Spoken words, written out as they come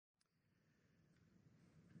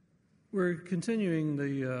We're continuing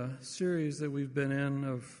the series that we've been in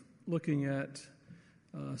of looking at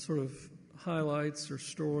sort of highlights or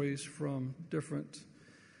stories from different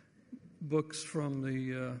books from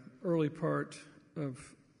the early part of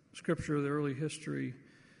Scripture, the early history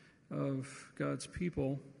of God's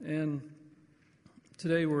people. And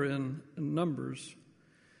today we're in Numbers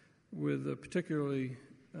with a particularly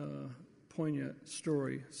poignant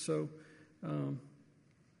story. So I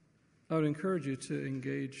would encourage you to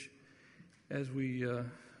engage as we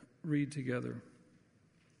read together.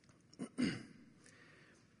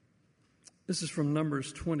 This is from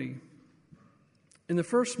Numbers 20. In the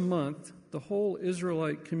first month, the whole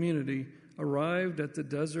Israelite community arrived at the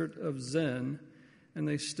desert of Zin, and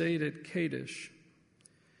they stayed at Kadesh.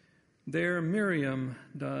 There Miriam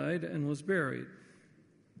died and was buried.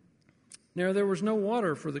 Now there was no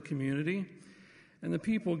water for the community, and the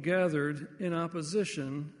people gathered in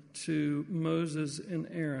opposition to Moses and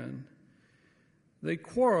Aaron. They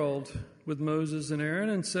quarreled with Moses and Aaron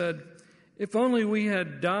and said, "If only we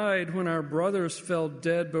had died when our brothers fell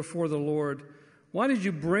dead before the Lord. Why did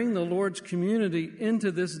you bring the Lord's community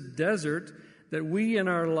into this desert that we and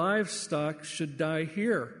our livestock should die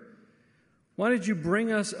here? Why did you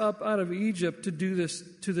bring us up out of Egypt to do this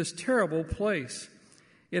to this terrible place?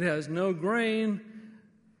 It has no grain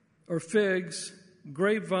or figs,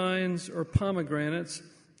 grapevines or pomegranates,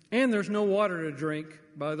 and there's no water to drink,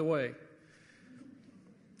 by the way."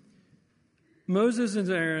 Moses and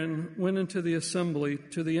Aaron went into the assembly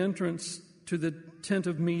to the entrance to the tent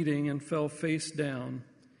of meeting and fell face down,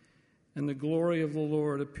 and the glory of the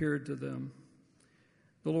Lord appeared to them.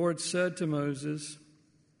 The Lord said to Moses,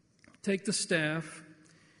 "Take the staff,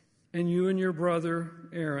 and you and your brother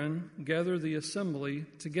Aaron gather the assembly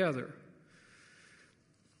together.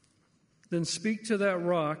 Then speak to that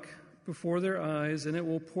rock before their eyes, and it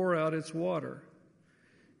will pour out its water.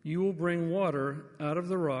 You will bring water out of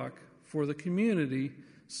the rock for the community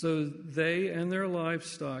so they and their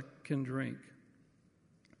livestock can drink."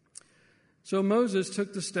 So Moses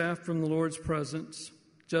took the staff from the Lord's presence,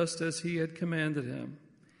 just as he had commanded him.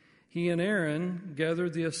 He and Aaron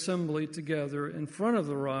gathered the assembly together in front of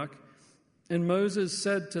the rock, and Moses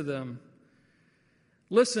said to them,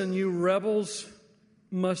 "Listen, you rebels,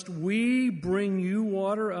 must we bring you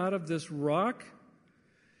water out of this rock?"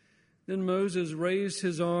 Then Moses raised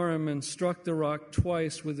his arm and struck the rock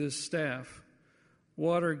twice with his staff.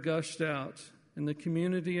 Water gushed out, and the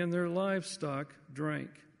community and their livestock drank.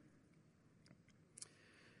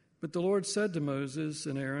 But the Lord said to Moses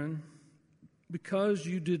and Aaron, "Because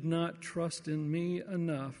you did not trust in me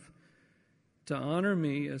enough to honor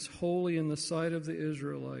me as holy in the sight of the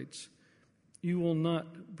Israelites, you will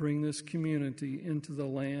not bring this community into the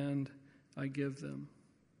land I give them."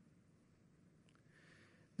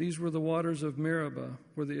 These were the waters of Meribah,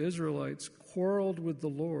 where the Israelites quarreled with the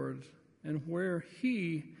Lord, and where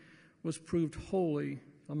he was proved holy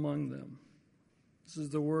among them. This is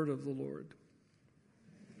the word of the Lord.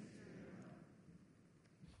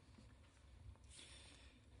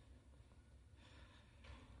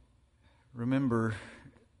 Remember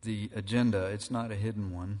the agenda. It's not a hidden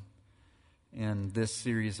one. And this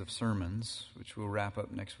series of sermons, which we'll wrap up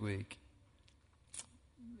next week,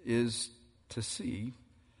 is to see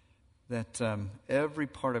that every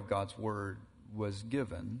part of God's Word was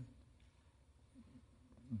given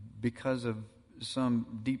because of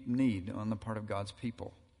some deep need on the part of God's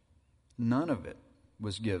people. None of it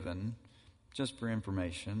was given just for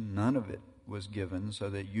information. None of it was given so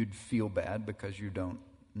that you'd feel bad because you don't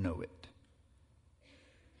know it.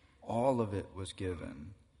 All of it was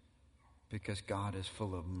given because God is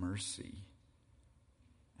full of mercy,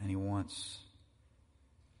 and He wants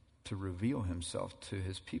to reveal Himself to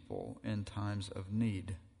His people in times of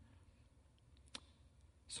need.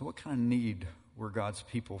 So what kind of need were God's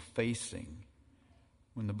people facing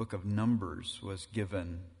when the book of Numbers was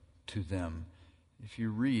given to them? If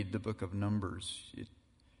you read the book of Numbers,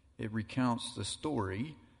 it recounts the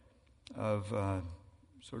story of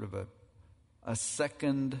sort of a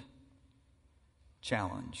second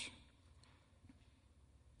challenge.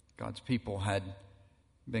 God's people had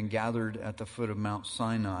been gathered at the foot of Mount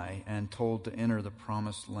Sinai and told to enter the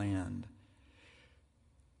promised land.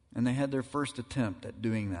 And they had their first attempt at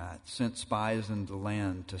doing that, sent spies into the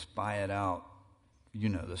land to spy it out. You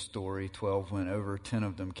know the story. 12 went over, 10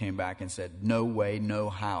 of them came back and said, "No way,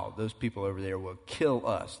 no how. Those people over there will kill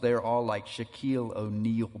us. They're all like Shaquille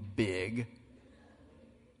O'Neal big.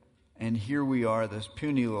 And here we are, this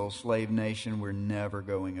puny little slave nation. We're never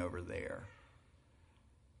going over there."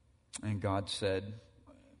 And God said,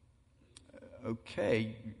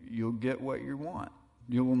 "Okay, you'll get what you want.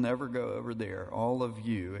 You will never go over there. All of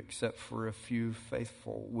you, except for a few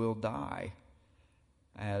faithful, will die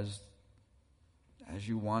as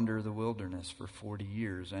you wander the wilderness for 40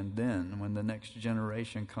 years. And then when the next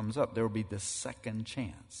generation comes up, there will be the second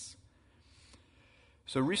chance.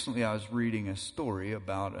 So recently I was reading a story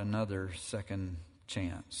about another second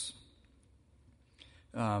chance.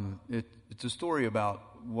 It's a story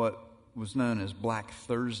about what was known as Black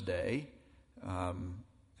Thursday.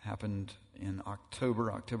 Happened in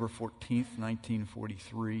October 14th,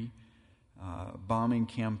 1943. Bombing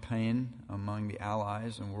campaign among the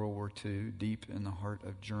Allies in World War II, deep in the heart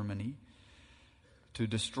of Germany, to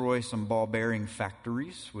destroy some ball bearing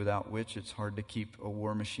factories, without which it's hard to keep a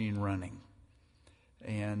war machine running.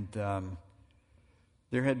 And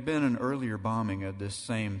there had been an earlier bombing of this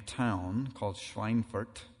same town called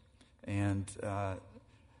Schweinfurt, and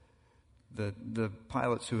the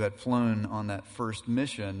pilots who had flown on that first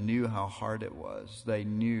mission knew how hard it was. They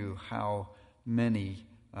knew how many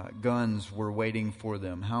guns were waiting for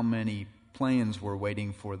them, how many planes were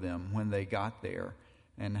waiting for them when they got there,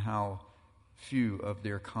 and how few of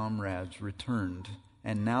their comrades returned.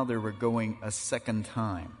 And now they were going a second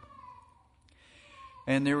time.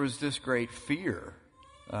 And there was this great fear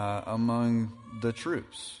among the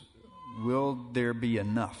troops. Will there be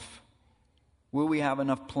enough? Will we have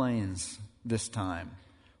enough planes this time?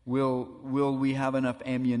 Will we have enough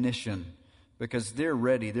ammunition? Because they're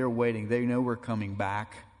ready, they're waiting, they know we're coming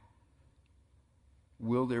back.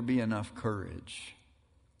 Will there be enough courage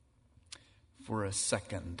for a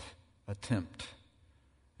second attempt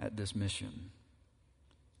at this mission?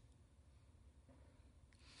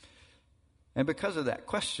 And because of that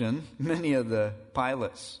question, many of the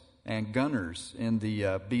pilots and gunners in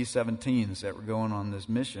the B-17s that were going on this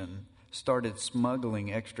mission started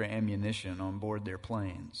smuggling extra ammunition on board their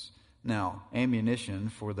planes. Now, ammunition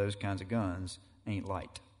for those kinds of guns ain't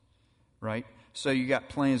light, right? So you got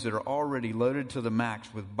planes that are already loaded to the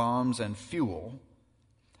max with bombs and fuel,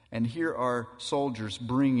 and here are soldiers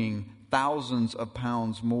bringing thousands of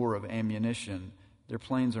pounds more of ammunition. Their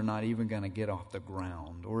planes are not even going to get off the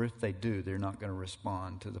ground, or if they do, they're not going to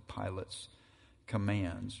respond to the pilot's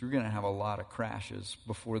commands. You're going to have a lot of crashes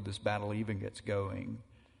before this battle even gets going,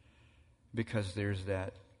 because there's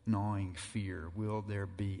that gnawing fear. Will there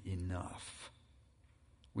be enough?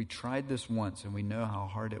 We tried this once and we know how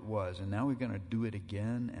hard it was, and now we're going to do it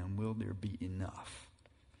again, and will there be enough?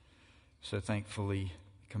 So thankfully,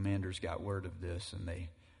 commanders got word of this, and they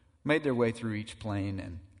made their way through each plane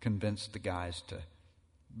and convinced the guys to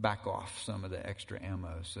back off some of the extra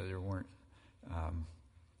ammo so they weren't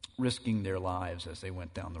risking their lives as they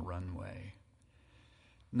went down the runway.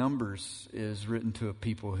 Numbers is written to a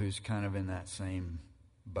people who's kind of in that same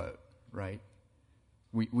boat, right?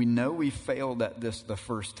 We know we failed at this the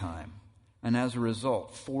first time. And as a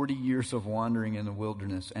result, 40 years of wandering in the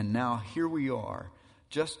wilderness. And now here we are,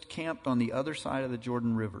 just camped on the other side of the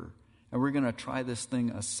Jordan River. And we're going to try this thing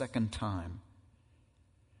a second time.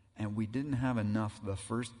 And we didn't have enough the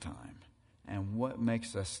first time. And what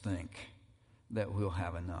makes us think that we'll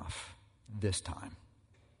have enough this time?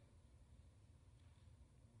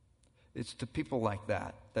 It's to people like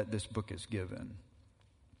that this book is given.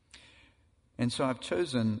 And so I've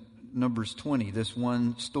chosen Numbers 20, this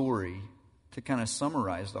one story, to kind of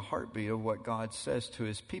summarize the heartbeat of what God says to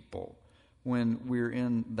his people when we're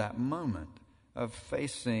in that moment of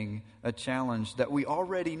facing a challenge that we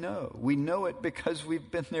already know. We know it because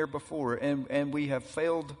we've been there before, and we have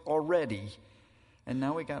failed already. And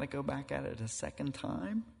now we got to go back at it a second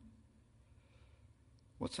time?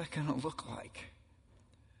 What's that going to look like?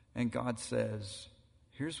 And God says,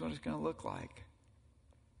 here's what it's going to look like.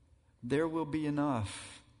 There will be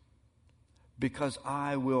enough, because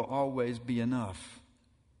I will always be enough.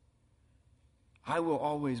 I will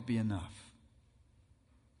always be enough.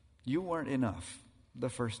 You weren't enough the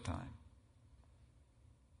first time,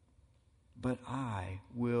 but I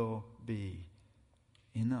will be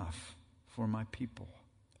enough for my people,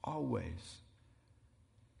 always.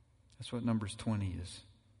 That's what Numbers 20 is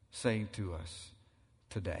saying to us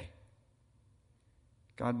today.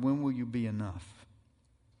 God, when will you be enough?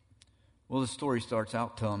 Well, the story starts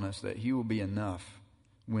out telling us that he will be enough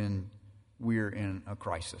when we're in a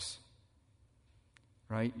crisis.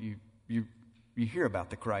 Right? You hear about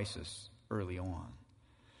the crisis early on.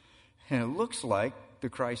 And it looks like the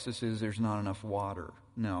crisis is there's not enough water.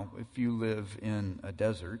 Now, if you live in a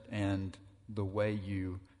desert and the way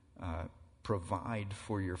you provide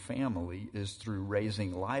for your family is through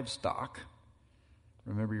raising livestock,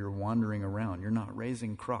 remember, you're wandering around. You're not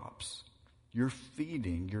raising crops. You're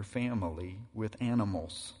feeding your family with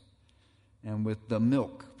animals and with the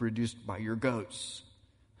milk produced by your goats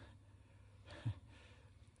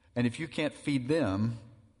And if you can't feed them,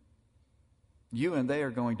 you and they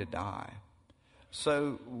are going to die.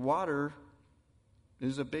 So water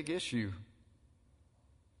is a big issue.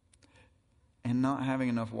 And not having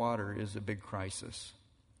enough water is a big crisis.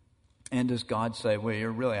 And does God say, well,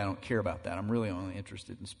 really, I don't care about that. I'm really only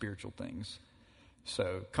interested in spiritual things.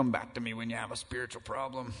 So come back to me when you have a spiritual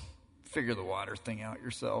problem. Figure the water thing out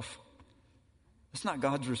yourself. That's not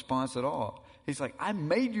God's response at all. He's like, I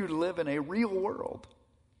made you to live in a real world.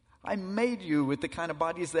 I made you with the kind of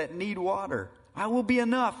bodies that need water. I will be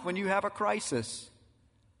enough when you have a crisis.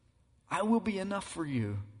 I will be enough for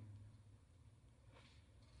you.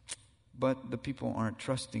 But the people aren't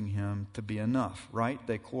trusting him to be enough, right?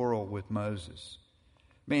 They quarrel with Moses.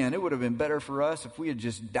 Man, it would have been better for us if we had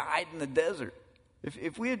just died in the desert.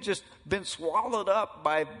 If we had just been swallowed up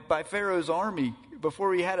by Pharaoh's army before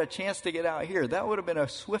we had a chance to get out here, that would have been a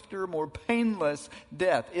swifter, more painless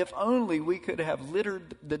death. If only we could have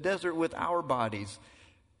littered the desert with our bodies.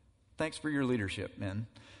 Thanks for your leadership, men.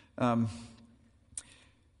 And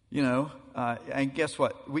guess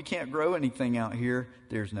what? We can't grow anything out here.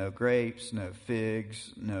 There's no grapes, no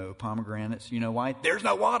figs, no pomegranates. You know why? There's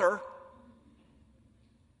no water.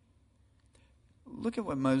 Look at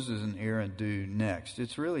what Moses and Aaron do next.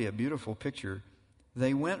 It's really a beautiful picture.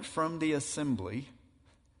 They went from the assembly.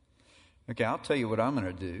 Okay, I'll tell you what I'm going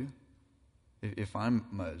to do if I'm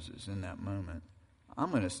Moses in that moment.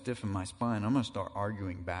 I'm going to stiffen my spine. I'm going to start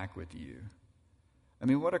arguing back with you. I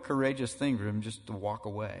mean, what a courageous thing for him just to walk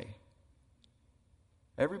away.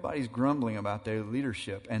 Everybody's grumbling about their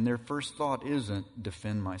leadership, and their first thought isn't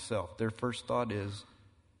defend myself. Their first thought is,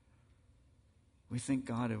 we think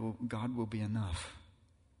God will be enough.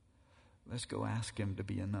 Let's go ask him to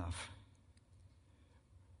be enough.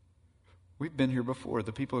 We've been here before.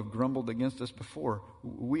 The people have grumbled against us before.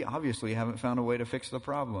 We obviously haven't found a way to fix the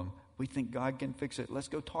problem. We think God can fix it. Let's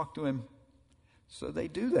go talk to him. So they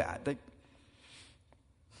do that.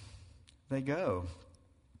 They go.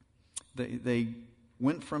 They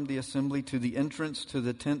went from the assembly to the entrance to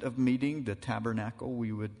the tent of meeting, the tabernacle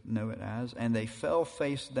we would know it as, and they fell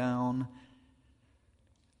face down.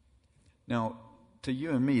 Now, to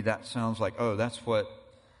you and me, that sounds like, oh, that's what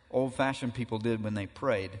old-fashioned people did when they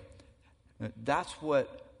prayed. That's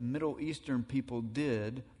what Middle Eastern people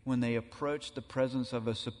did when they approached the presence of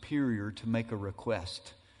a superior to make a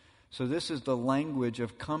request. So this is the language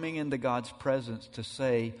of coming into God's presence to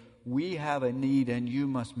say, we have a need and you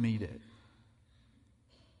must meet it.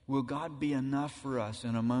 Will God be enough for us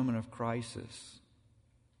in a moment of crisis?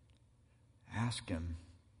 Ask him.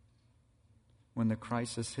 When the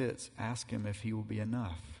crisis hits, ask him if he will be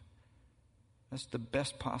enough. That's the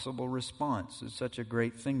best possible response. It's such a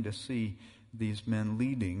great thing to see these men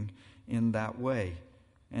leading in that way.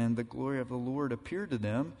 And the glory of the Lord appeared to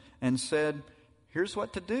them and said, here's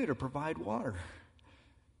what to do to provide water.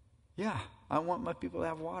 Yeah, I want my people to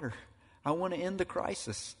have water. I want to end the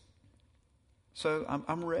crisis. So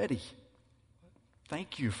I'm ready.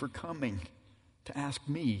 Thank you for coming to ask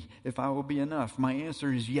me if I will be enough. My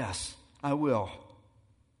answer is yes, I will.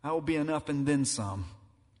 I will be enough and then some.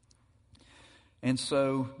 And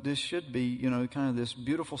so this should be, kind of this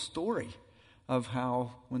beautiful story of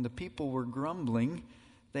how when the people were grumbling,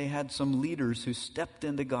 they had some leaders who stepped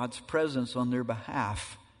into God's presence on their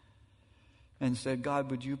behalf and said, God,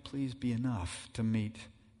 would you please be enough to meet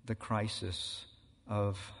the crisis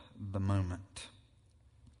of the moment?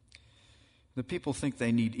 The people think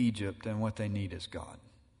they need Egypt, and what they need is God.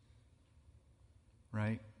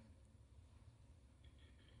 Right?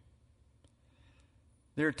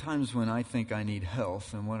 There are times when I think I need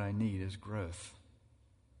health, and what I need is growth.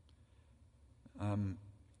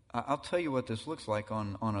 I'll tell you what this looks like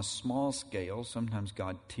on a small scale. Sometimes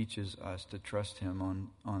God teaches us to trust him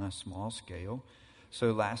on a small scale.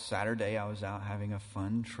 So last Saturday, I was out having a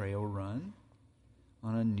fun trail run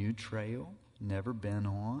on a new trail, never been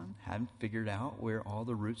on, hadn't figured out where all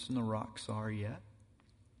the roots and the rocks are yet.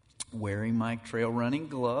 Wearing my trail running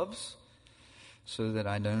gloves so that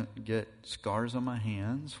I don't get scars on my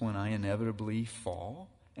hands when I inevitably fall.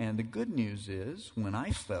 And the good news is, when I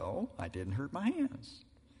fell, I didn't hurt my hands.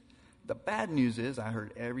 The bad news is I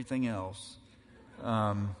hurt everything else.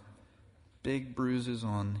 Big bruises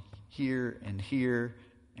on here,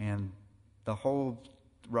 and the whole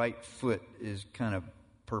right foot is kind of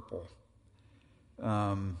purple.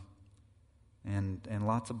 And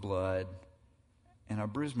lots of blood. And I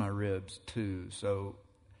bruised my ribs too. So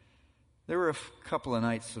there were a couple of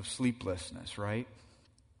nights of sleeplessness, right?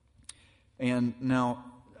 And now,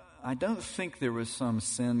 I don't think there was some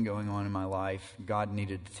sin going on in my life. God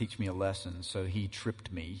needed to teach me a lesson, so he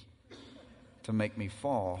tripped me to make me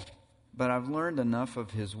fall. But I've learned enough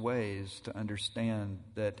of his ways to understand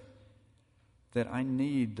that I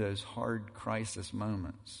need those hard crisis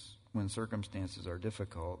moments when circumstances are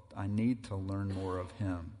difficult. I need to learn more of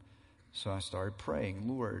him. So I started praying,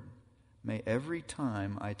 Lord, may every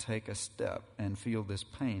time I take a step and feel this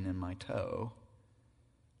pain in my toe,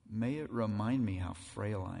 may it remind me how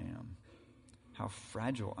frail I am, how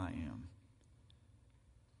fragile I am.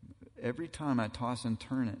 Every time I toss and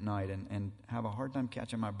turn at night and have a hard time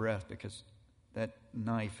catching my breath because that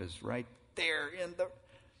knife is right there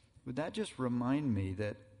would that just remind me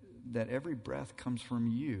that every breath comes from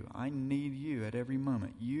you? I need you at every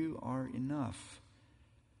moment. You are enough.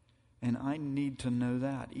 And I need to know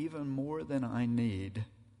that even more than I need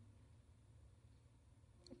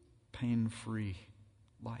pain-free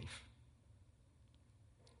life.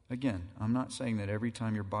 Again, I'm not saying that every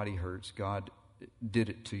time your body hurts, God did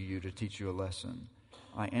it to you to teach you a lesson.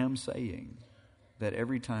 I am saying that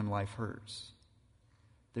every time life hurts,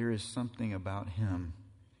 there is something about him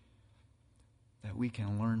that we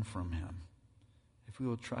can learn from him if we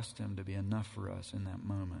will trust him to be enough for us in that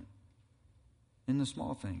moment. In the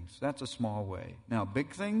small things, that's a small way. Now,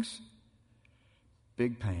 big things,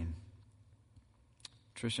 big pain.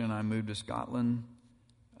 Tricia and I moved to Scotland.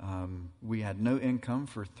 We had no income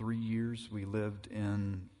for 3 years. We lived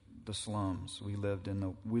in the slums. We lived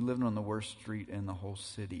on the worst street in the whole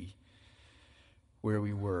city where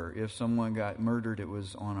we were. If someone got murdered, it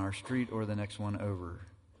was on our street or the next one over.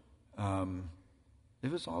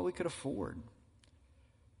 It was all we could afford.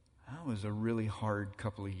 That was a really hard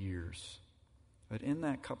couple of years. But in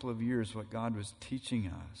that couple of years, what God was teaching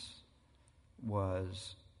us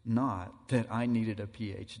was not that I needed a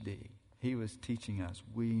PhD. He was teaching us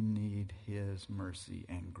we need his mercy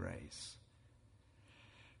and grace.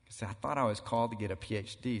 Because I thought I was called to get a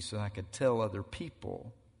PhD so I could tell other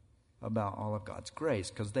people about all of God's grace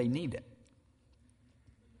because they need it.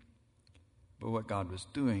 But what God was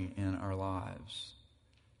doing in our lives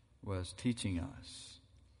was teaching us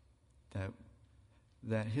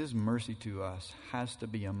that his mercy to us has to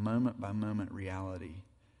be a moment-by-moment reality.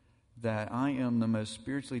 That I am the most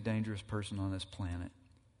spiritually dangerous person on this planet.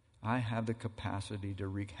 I have the capacity to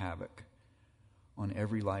wreak havoc on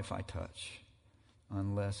every life I touch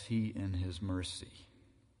unless he in his mercy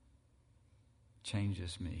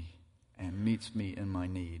changes me and meets me in my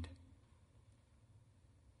need.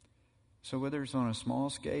 So whether it's on a small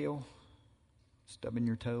scale, stubbing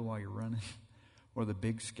your toe while you're running, or the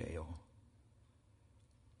big scale,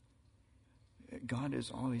 God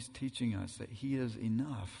is always teaching us that he is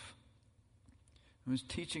enough. He was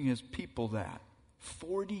teaching his people that.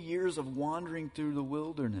 40 years of wandering through the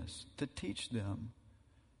wilderness to teach them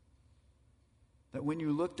that when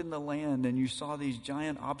you looked in the land and you saw these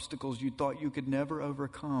giant obstacles you thought you could never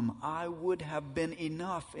overcome, I would have been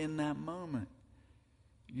enough in that moment.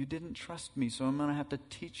 You didn't trust me, so I'm going to have to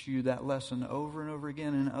teach you that lesson over and over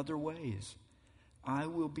again in other ways. I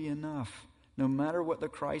will be enough. No matter what the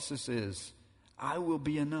crisis is, I will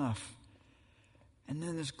be enough. And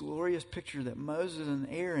then this glorious picture that Moses and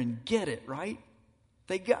Aaron get it, right?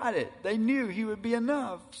 They got it. They knew he would be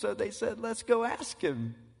enough. So they said, let's go ask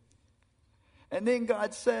him. And then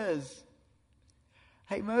God says,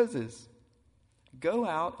 hey, Moses, go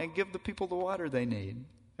out and give the people the water they need.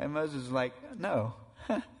 And Moses is like, no,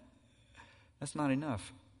 that's not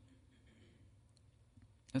enough.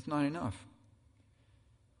 That's not enough.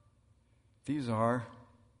 These are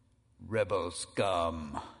rebel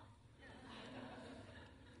scum.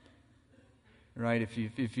 Right?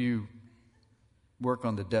 If you work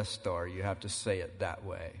on the Death Star, you have to say it that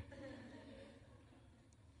way.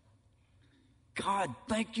 God,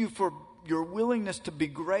 thank you for your willingness to be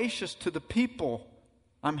gracious to the people.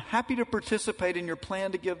 I'm happy to participate in your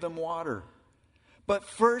plan to give them water. But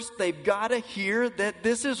first, they've got to hear that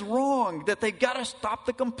this is wrong, that they've got to stop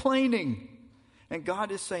the complaining. And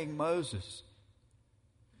God is saying, Moses,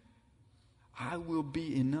 I will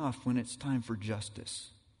be enough when it's time for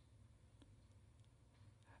justice.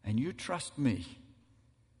 And you trust me.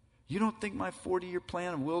 You don't think my 40-year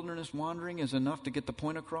plan of wilderness wandering is enough to get the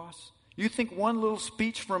point across? You think one little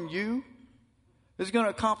speech from you is going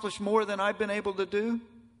to accomplish more than I've been able to do?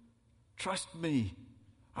 Trust me.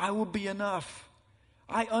 I will be enough.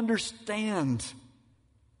 I understand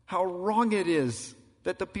how wrong it is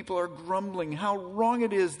that the people are grumbling, how wrong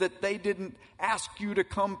it is that they didn't ask you to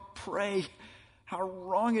come pray, how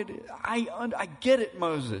wrong it is. I get it,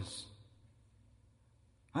 Moses.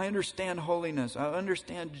 I understand holiness. I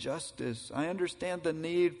understand justice. I understand the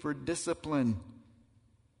need for discipline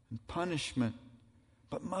and punishment.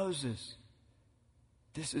 But Moses,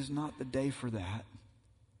 this is not the day for that.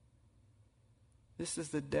 This is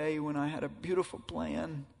the day when I had a beautiful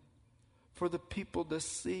plan for the people to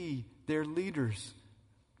see their leaders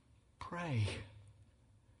pray.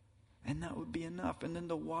 And that would be enough. And then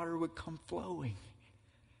the water would come flowing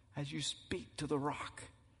as you speak to the rock.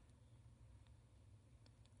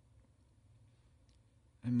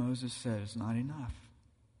 And Moses said, it's not enough.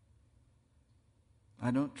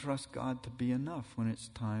 I don't trust God to be enough when it's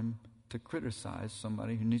time to criticize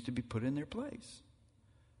somebody who needs to be put in their place.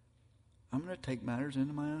 I'm going to take matters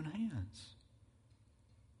into my own hands.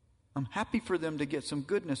 I'm happy for them to get some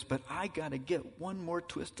goodness, but I got to get one more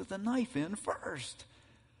twist of the knife in first.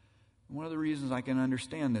 One of the reasons I can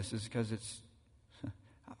understand this is because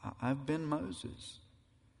I've been Moses.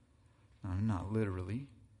 No, not literally.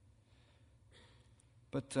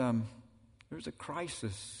 But there was a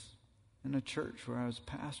crisis in a church where I was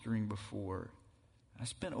pastoring before. I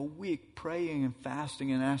spent a week praying and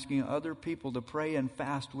fasting and asking other people to pray and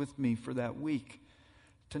fast with me for that week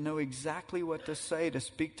to know exactly what to say to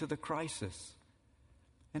speak to the crisis.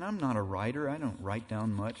 And I'm not a writer. I don't write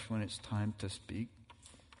down much when it's time to speak.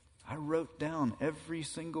 I wrote down every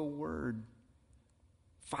single word,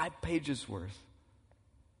 5 pages worth.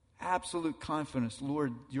 Absolute confidence.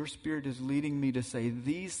 Lord, your Spirit is leading me to say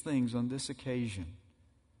these things on this occasion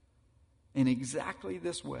in exactly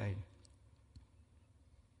this way.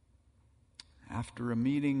 After a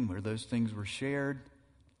meeting where those things were shared,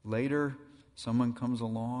 later someone comes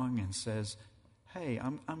along and says, hey,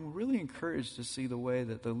 I'm really encouraged to see the way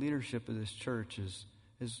that the leadership of this church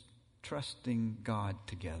is trusting God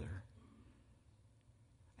together.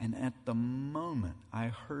 And at the moment I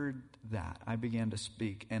heard that, I began to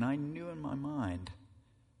speak. And I knew in my mind,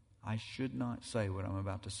 I should not say what I'm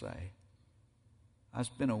about to say. I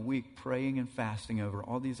spent a week praying and fasting over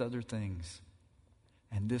all these other things.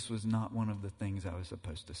 And this was not one of the things I was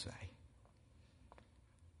supposed to say.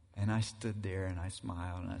 And I stood there and I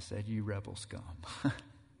smiled and I said, you rebel scum.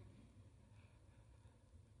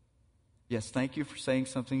 Yes, thank you for saying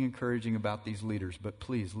something encouraging about these leaders, but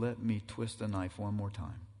please let me twist the knife one more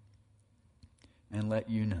time and let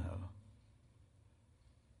you know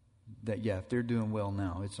that, if they're doing well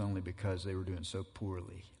now, it's only because they were doing so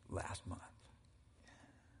poorly last month.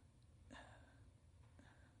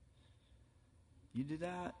 You do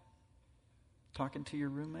that? Talking to your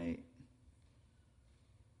roommate?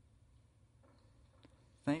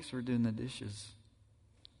 Thanks for doing the dishes.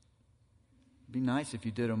 It'd be nice if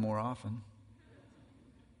you did them more often.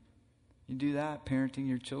 You do that, parenting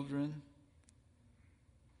your children?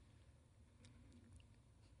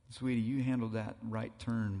 Sweetie, you handled that right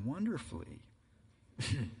turn wonderfully.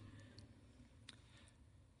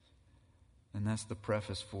 And that's the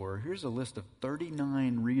preface for, here's a list of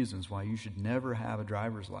 39 reasons why you should never have a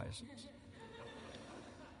driver's license.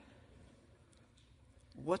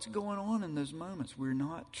 What's going on in those moments? We're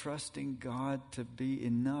not trusting God to be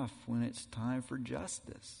enough when it's time for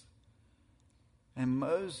justice. And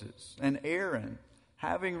Moses and Aaron,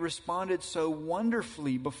 having responded so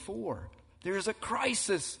wonderfully before, there's a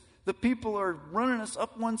crisis. The people are running us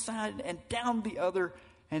up one side and down the other.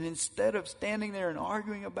 And instead of standing there and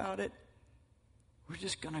arguing about it, we're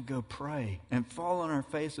just going to go pray and fall on our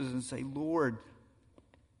faces and say, Lord,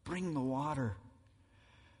 bring the water.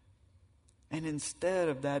 And instead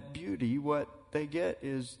of that beauty, what they get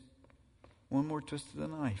is one more twist of the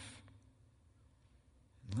knife.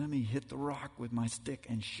 Let me hit the rock with my stick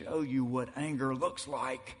and show you what anger looks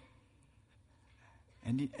like.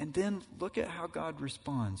 And then look at how God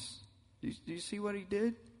responds. Do you see what he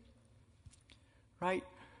did? Right?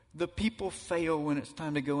 The people fail when it's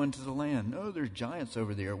time to go into the land. Oh, there's giants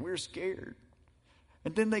over there. We're scared.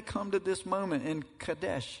 And then they come to this moment in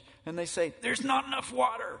Kadesh and they say, there's not enough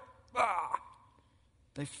water.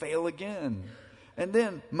 They fail again. And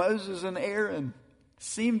then Moses and Aaron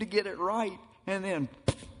seem to get it right. And then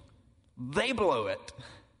they blow it.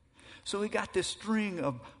 So we got this string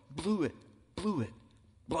of blew it,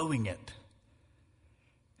 blowing it.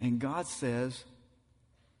 And God says,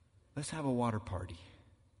 let's have a water party.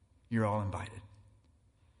 You're all invited.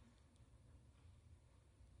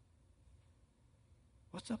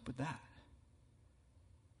 What's up with that?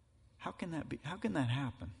 How can that be? How can that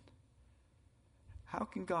happen? How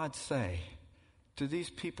can God say to these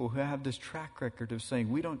people who have this track record of saying,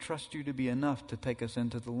 we don't trust you to be enough to take us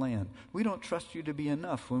into the land. We don't trust you to be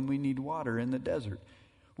enough when we need water in the desert.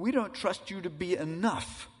 We don't trust you to be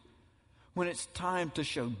enough when it's time to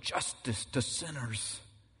show justice to sinners.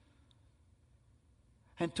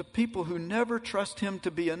 And to people who never trust him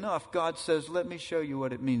to be enough, God says, let me show you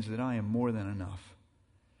what it means that I am more than enough.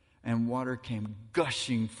 And water came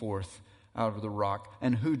gushing forth out of the rock.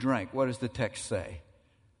 And who drank? What does the text say?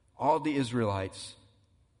 all the Israelites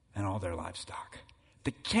and all their livestock.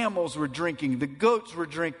 The camels were drinking, the goats were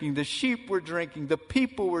drinking, the sheep were drinking, the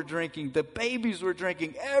people were drinking, the babies were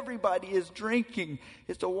drinking. Everybody is drinking.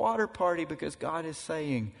 It's a water party because God is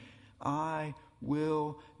saying, I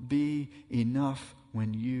will be enough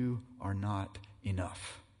when you are not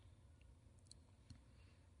enough.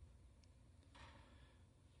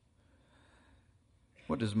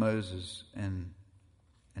 What does Moses and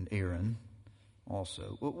Aaron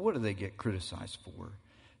also, what do they get criticized for?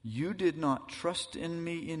 You did not trust in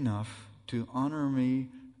me enough to honor me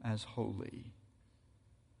as holy.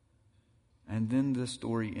 And then the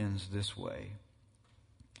story ends this way.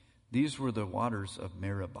 These were the waters of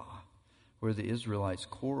Meribah, where the Israelites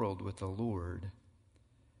quarreled with the Lord,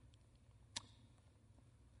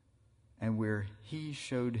 and where he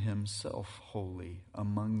showed himself holy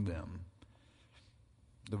among them.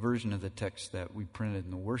 The version of the text that we printed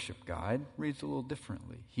in the worship guide reads a little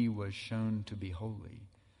differently. He was shown to be holy.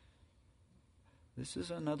 This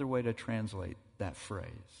is another way to translate that phrase.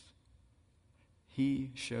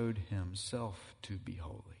 He showed himself to be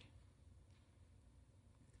holy.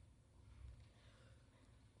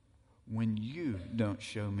 When you don't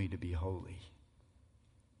show me to be holy,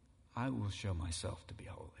 I will show myself to be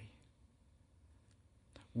holy.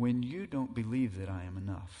 When you don't believe that I am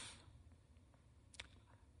enough,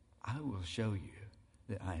 I will show you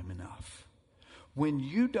that I am enough. When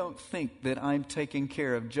you don't think that I'm taking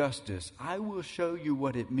care of justice, I will show you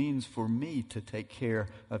what it means for me to take care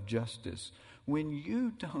of justice. When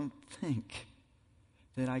you don't think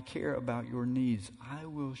that I care about your needs, I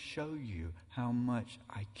will show you how much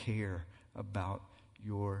I care about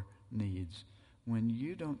your needs. When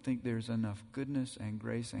you don't think there's enough goodness and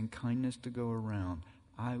grace and kindness to go around,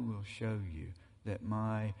 I will show you that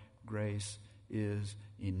my grace is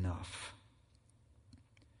enough.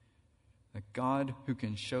 A God who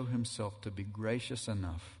can show himself to be gracious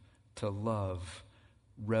enough to love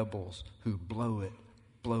rebels who blow it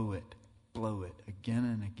again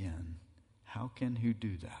and again. How can he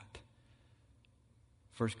do that?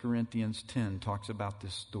 1 Corinthians 10 talks about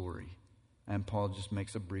this story, and Paul just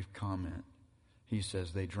makes a brief comment. He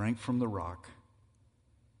says, they drank from the rock,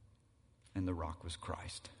 and the rock was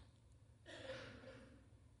Christ.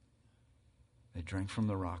 They drank from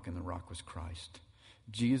the rock, and the rock was Christ.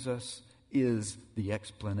 Jesus is the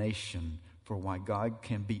explanation for why God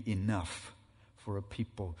can be enough for a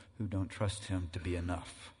people who don't trust him to be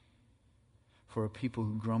enough. For a people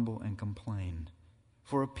who grumble and complain.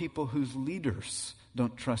 For a people whose leaders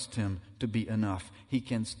don't trust him to be enough. He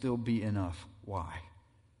can still be enough. Why?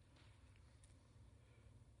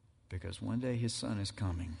 Because one day his son is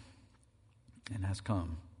coming and has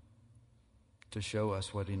come to show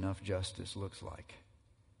us what enough justice looks like.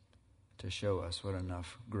 To show us what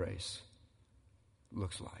enough grace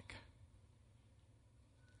looks like.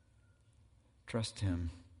 Trust him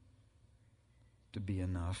to be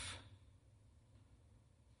enough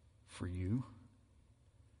for you,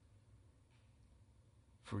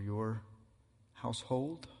 for your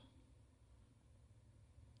household,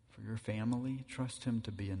 for your family. Trust him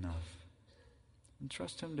to be enough. And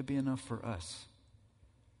trust him to be enough for us.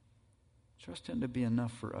 Trust him to be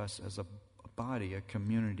enough for us as a body, a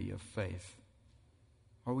community of faith.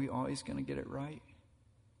 Are we always going to get it right?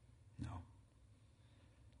 No.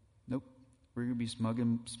 Nope. We're going to be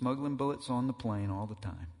smuggling bullets on the plane all the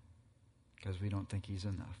time because we don't think he's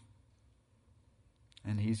enough.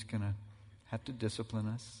 And he's going to have to discipline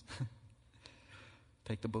us.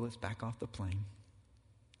 Take the bullets back off the plane.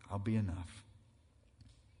 I'll be enough.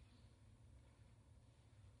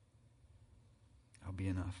 I'll be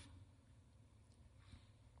enough.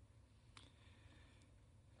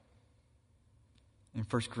 In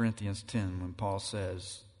 1 Corinthians 10, when Paul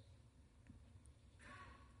says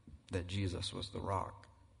that Jesus was the rock,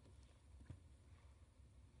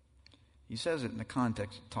 he says it in the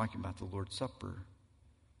context of talking about the Lord's Supper.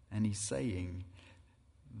 And he's saying,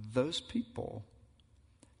 those people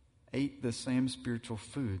ate the same spiritual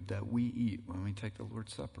food that we eat when we take the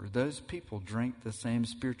Lord's Supper. Those people drank the same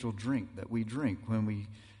spiritual drink that we drink when we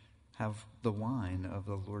have the wine of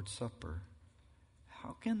the Lord's Supper.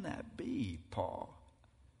 How can that be, Paul?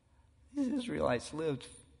 These Israelites lived,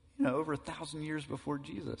 over 1,000 years before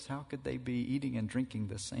Jesus. How could they be eating and drinking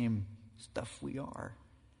the same stuff we are?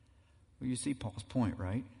 Well, you see Paul's point,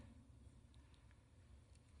 right?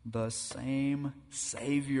 The same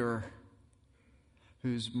Savior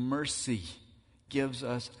whose mercy gives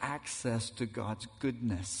us access to God's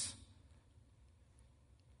goodness.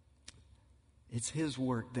 It's his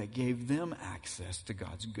work that gave them access to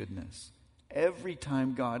God's goodness. Every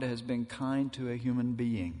time God has been kind to a human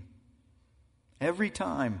being, every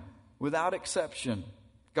time Without exception,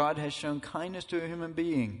 God has shown kindness to a human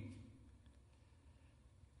being.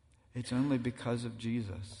 It's only because of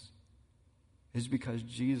Jesus. It's because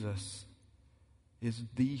Jesus is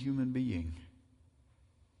the human being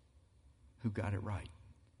who got it right.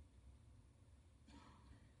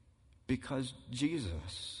 Because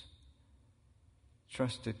Jesus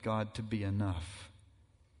trusted God to be enough,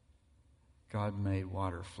 God made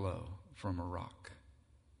water flow from a rock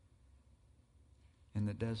in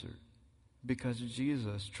the desert. Because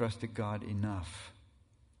Jesus trusted God enough,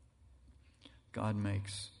 God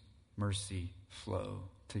makes mercy flow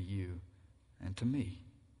to you and to me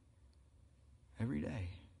every day.